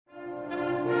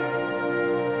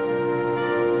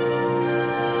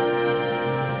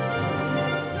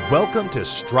Welcome to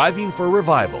Striving for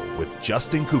Revival with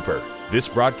Justin Cooper. This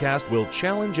broadcast will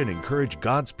challenge and encourage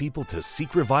God's people to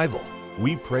seek revival.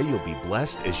 We pray you'll be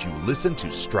blessed as you listen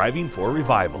to Striving for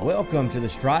Revival. Welcome to the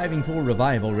Striving for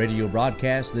Revival radio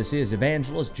broadcast. This is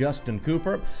Evangelist Justin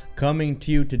Cooper coming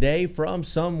to you today from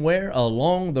somewhere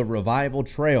along the revival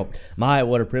trail.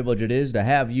 What a privilege it is to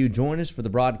have you join us for the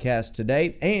broadcast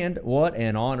today, and what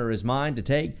an honor is mine to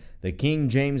take the King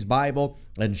James Bible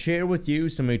and share with you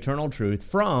some eternal truth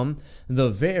from the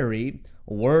very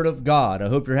Word of God. I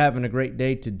hope you're having a great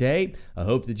day today. I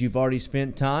hope that you've already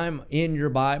spent time in your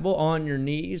Bible, on your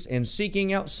knees, and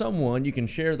seeking out someone you can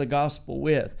share the gospel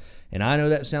with. And I know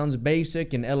that sounds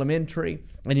basic and elementary,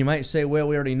 and you might say, well,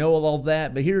 we already know all of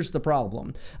that, but here's the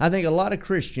problem. I think a lot of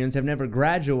Christians have never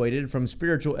graduated from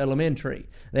spiritual elementary.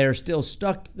 They are still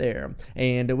stuck there,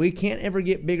 and we can't ever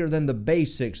get bigger than the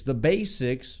basics. The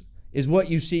basics is what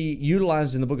you see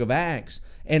utilized in the book of Acts,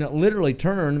 and it literally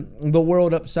turned the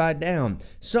world upside down.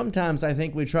 Sometimes I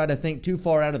think we try to think too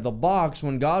far out of the box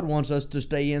when God wants us to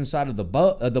stay inside of the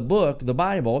book, the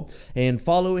Bible, and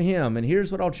follow Him. And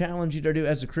here's what I'll challenge you to do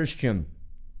as a Christian.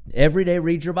 Every day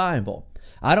read your Bible.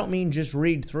 I don't mean just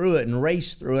read through it and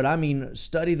race through it. I mean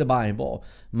study the Bible.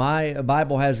 My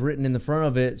Bible has written in the front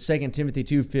of it 2 Timothy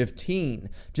 2:15.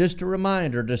 Just a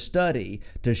reminder to study,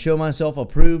 to show myself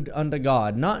approved unto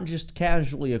God, not just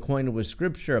casually acquainted with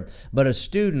Scripture, but a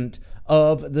student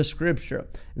of the Scripture.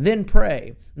 Then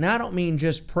pray. Now I don't mean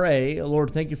just pray,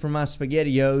 Lord, thank you for my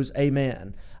SpaghettiOs,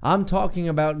 amen. I'm talking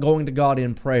about going to God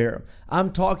in prayer.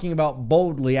 I'm talking about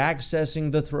boldly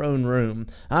accessing the throne room.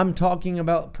 I'm talking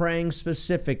about praying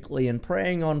specifically and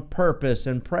praying on purpose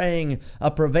and praying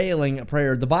a prevailing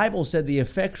prayer. The Bible said the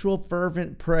effectual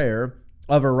fervent prayer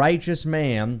of a righteous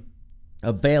man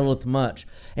availeth much.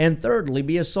 And thirdly,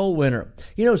 be a soul winner.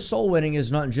 You know, soul winning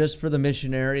is not just for the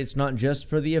missionary. It's not just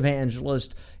for the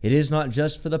evangelist. It is not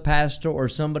just for the pastor or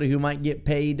somebody who might get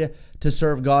paid to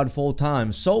serve God full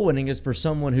time. Soul winning is for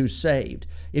someone who's saved.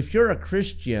 If you're a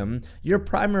Christian, your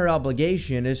primary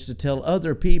obligation is to tell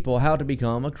other people how to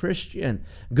become a Christian.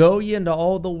 Go ye into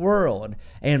all the world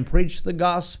and preach the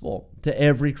gospel to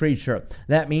every creature.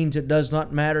 That means it does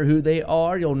not matter who they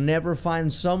are. You'll never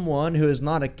find someone who is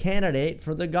not a candidate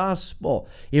for the gospel.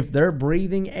 If they're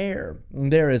breathing air,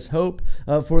 there is hope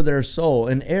for their soul.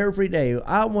 And every day,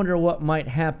 I wonder what might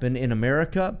happen in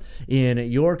America, in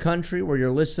your country where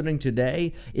you're listening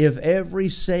today, if every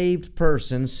saved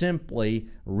person simply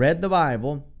read the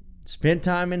Bible, spent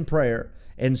time in prayer,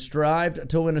 and strived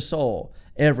to win a soul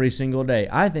every single day.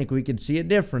 I think we could see a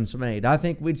difference made. I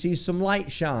think we'd see some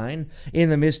light shine in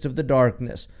the midst of the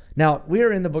darkness. Now, we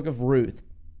are in the book of Ruth.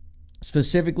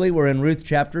 Specifically, we're in Ruth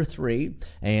chapter 3,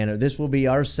 and this will be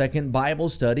our second Bible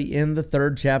study in the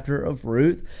third chapter of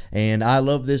Ruth, and I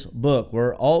love this book.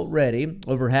 We're already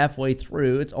over halfway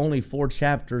through. It's only 4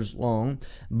 chapters long,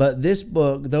 but this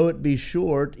book, though it be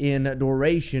short in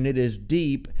duration, it is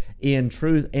deep in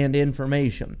truth and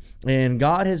information. And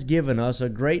God has given us a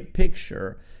great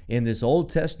picture in this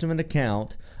Old Testament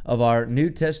account of our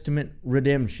New Testament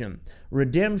redemption.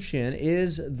 Redemption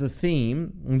is the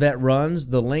theme that runs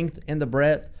the length and the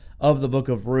breadth of the book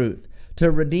of Ruth.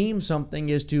 To redeem something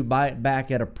is to buy it back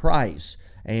at a price.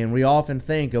 And we often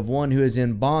think of one who is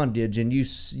in bondage and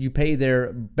you pay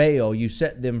their bail, you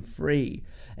set them free.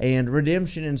 And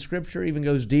redemption in Scripture even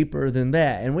goes deeper than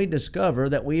that. And we discover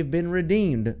that we've been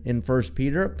redeemed in 1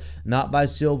 Peter, not by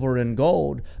silver and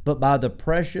gold, but by the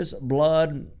precious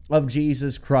blood of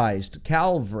Jesus Christ.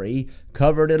 Calvary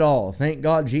covered it all. Thank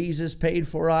God Jesus paid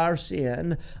for our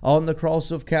sin on the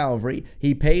cross of Calvary.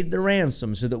 He paid the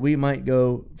ransom so that we might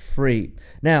go free.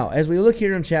 Now, as we look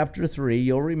here in chapter 3,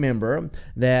 you'll remember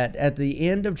that at the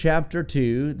end of chapter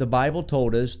 2, the Bible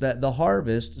told us that the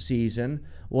harvest season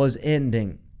was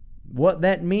ending. What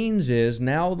that means is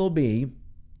now there'll be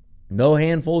no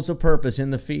handfuls of purpose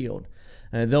in the field.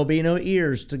 There'll be no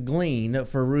ears to glean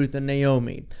for Ruth and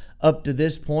Naomi. Up to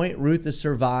this point, Ruth has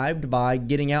survived by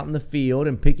getting out in the field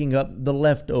and picking up the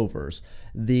leftovers.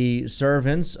 The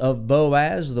servants of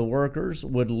Boaz, the workers,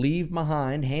 would leave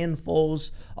behind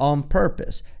handfuls on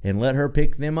purpose and let her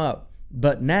pick them up.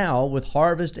 But now, with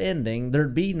harvest ending,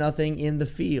 there'd be nothing in the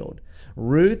field.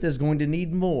 Ruth is going to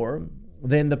need more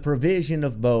than the provision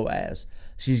of Boaz.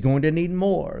 She's going to need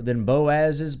more than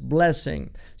Boaz's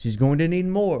blessing. She's going to need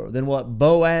more than what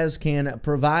Boaz can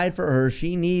provide for her.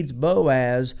 She needs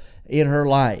Boaz in her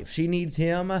life. She needs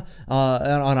him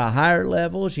on a higher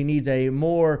level. She needs a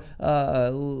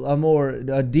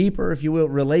deeper, if you will,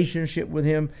 relationship with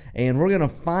him. And we're going to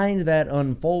find that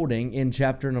unfolding in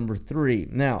chapter number 3.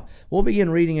 Now, we'll begin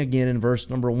reading again in verse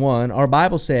number 1. Our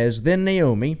Bible says, "Then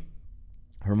Naomi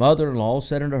Her mother-in-law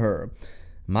said unto her,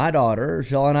 My daughter,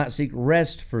 shall I not seek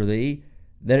rest for thee,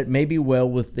 that it may be well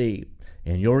with thee?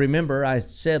 And you'll remember I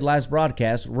said last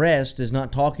broadcast, rest is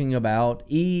not talking about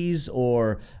ease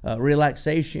or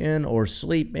relaxation or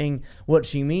sleeping. What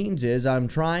she means is I'm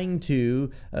trying to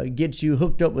get you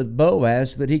hooked up with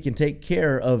Boaz so that he can take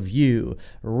care of you.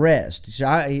 Rest. So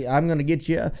I'm going to get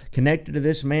you connected to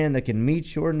this man that can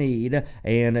meet your need,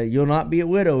 and you'll not be a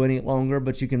widow any longer,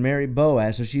 but you can marry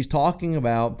Boaz. So she's talking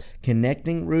about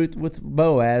connecting Ruth with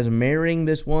Boaz, marrying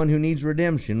this one who needs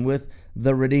redemption with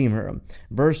the Redeemer.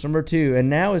 Verse number 2, And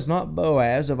now is not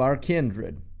Boaz of our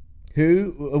kindred,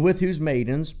 with whose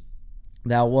maidens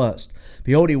thou wast.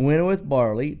 Behold, he winnoweth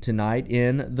barley tonight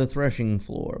in the threshing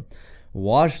floor.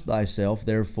 Wash thyself,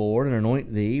 therefore, and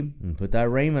anoint thee, and put thy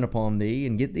raiment upon thee,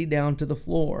 and get thee down to the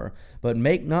floor. But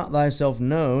make not thyself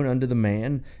known unto the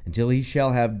man, until he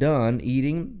shall have done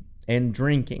eating and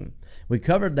drinking. We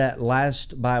covered that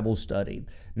last Bible study.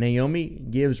 Naomi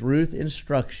gives Ruth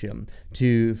instruction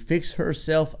to fix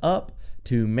herself up,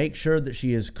 to make sure that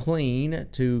she is clean,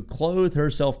 to clothe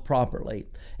herself properly,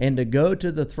 and to go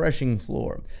to the threshing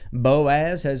floor.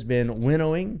 Boaz has been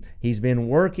winnowing, he's been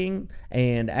working,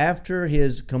 and after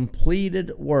his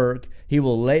completed work, he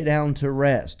will lay down to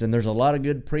rest. And there's a lot of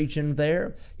good preaching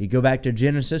there. You go back to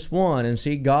Genesis 1 and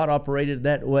see God operated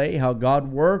that way, how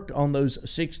God worked on those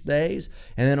 6 days,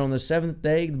 and then on the 7th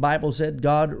day, the Bible said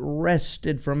God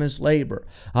rested from his labor.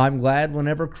 I'm glad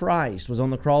whenever Christ was on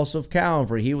the cross of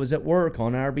Calvary, he was at work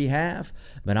on our behalf,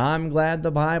 but I'm glad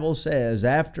the Bible says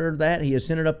after that he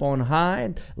ascended up on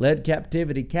high, led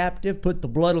captivity captive, put the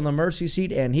blood on the mercy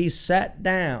seat, and he sat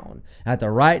down at the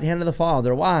right hand of the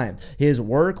Father. Why? His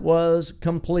work was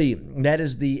complete. That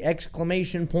is the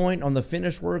exclamation point on the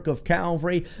finished work of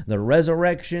Calvary, the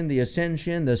resurrection, the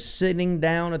ascension, the sitting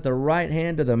down at the right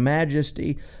hand of the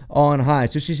majesty on high.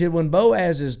 So she said, when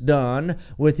Boaz is done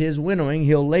with his winnowing,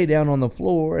 he'll lay down on the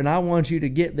floor, and I want you to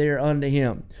get there unto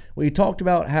him. We talked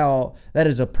about how that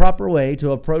is a proper way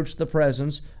to approach the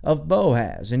presence of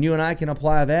Boaz. And you and I can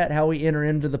apply that, how we enter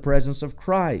into the presence of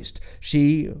Christ.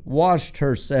 She washed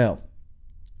herself.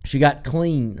 She got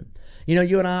clean. You know,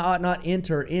 you and I ought not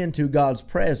enter into God's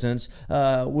presence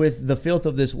with the filth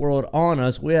of this world on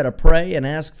us. We ought to pray and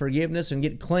ask forgiveness and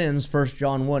get cleansed, 1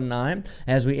 John 1:9,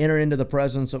 as we enter into the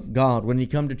presence of God. When you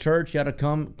come to church, you ought to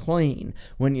come clean.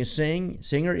 When you sing,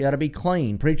 singer, you ought to be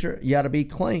clean. Preacher, you ought to be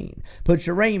clean. Put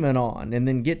your raiment on and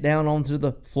then get down onto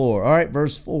the floor. All right,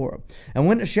 verse 4. And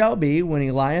when it shall be, when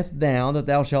he lieth down, that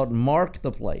thou shalt mark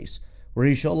the place where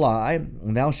he shall lie,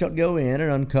 and thou shalt go in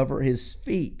and uncover his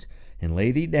feet, and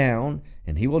lay thee down,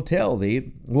 and he will tell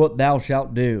thee what thou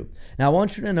shalt do. Now, I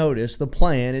want you to notice the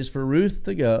plan is for Ruth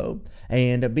to go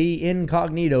and be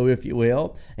incognito, if you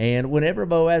will. And whenever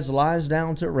Boaz lies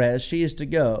down to rest, she is to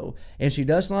go. And she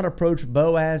does not approach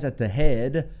Boaz at the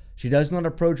head. She does not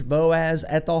approach Boaz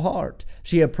at the heart.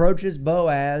 She approaches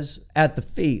Boaz at the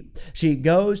feet. She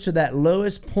goes to that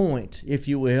lowest point, if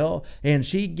you will, and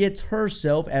she gets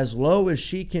herself as low as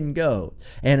she can go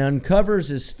and uncovers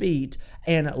his feet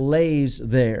and lays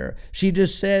there. She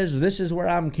just says, this is where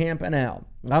I'm camping out.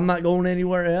 I'm not going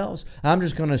anywhere else. I'm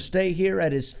just going to stay here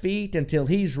at his feet until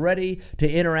he's ready to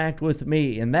interact with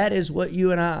me. And that is what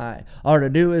you and I are to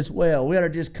do as well. We ought to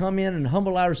just come in and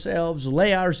humble ourselves,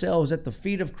 lay ourselves at the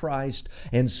feet of Christ,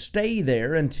 and stay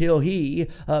there until he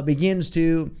begins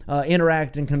to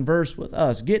interact and converse with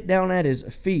us. Get down at his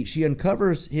feet. She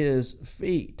uncovers his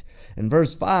feet. In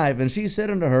verse 5, and she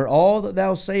said unto her, all that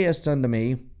thou sayest unto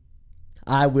me,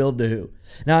 I will do.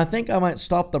 Now, I think I might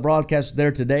stop the broadcast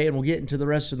there today, and we'll get into the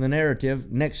rest of the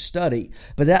narrative next study.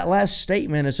 But that last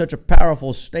statement is such a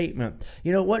powerful statement.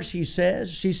 You know what she says?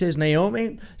 She says,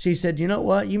 Naomi, she said, you know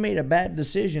what? You made a bad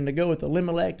decision to go with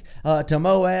Elimelech to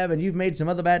Moab, and you've made some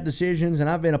other bad decisions, and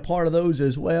I've been a part of those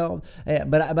as well.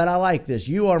 But I like this.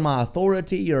 You are my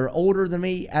authority. You're older than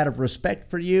me. Out of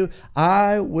respect for you,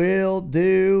 I will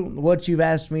do what you've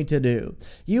asked me to do.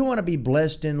 You want to be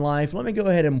blessed in life? Let me go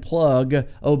ahead and plug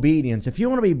obedience. If you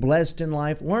want to be blessed in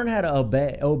life, learn how to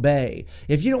obey.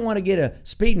 If you don't want to get a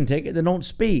speeding ticket, then don't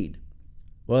speed.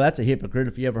 Well, that's a hypocrite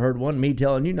if you ever heard one, me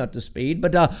telling you not to speed.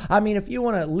 But if you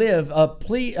want to live a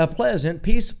pleasant,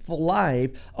 peaceful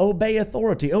life, obey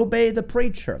authority, obey the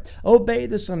preacher, obey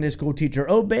the Sunday school teacher,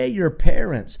 obey your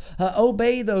parents,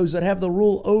 obey those that have the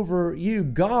rule over you.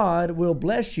 God will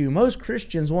bless you. Most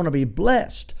Christians want to be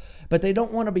blessed, but they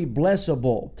don't want to be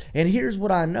blessable. And here's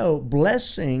what I know.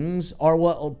 Blessings are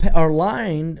what are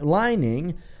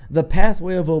lining the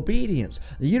pathway of obedience.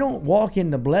 You don't walk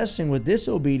into blessing with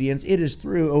disobedience. It is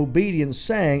through obedience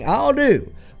saying, I'll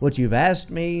do what you've asked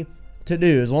me to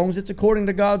do, as long as it's according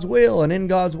to God's will and in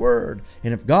God's Word.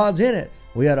 And if God's in it,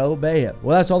 we ought to obey it.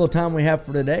 Well, that's all the time we have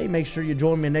for today. Make sure you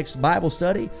join me next Bible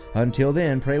study. Until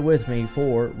then, pray with me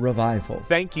for revival.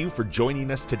 Thank you for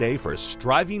joining us today for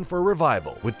Striving for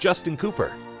Revival with Justin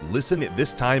Cooper. Listen at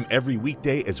this time every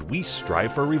weekday as we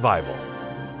strive for revival.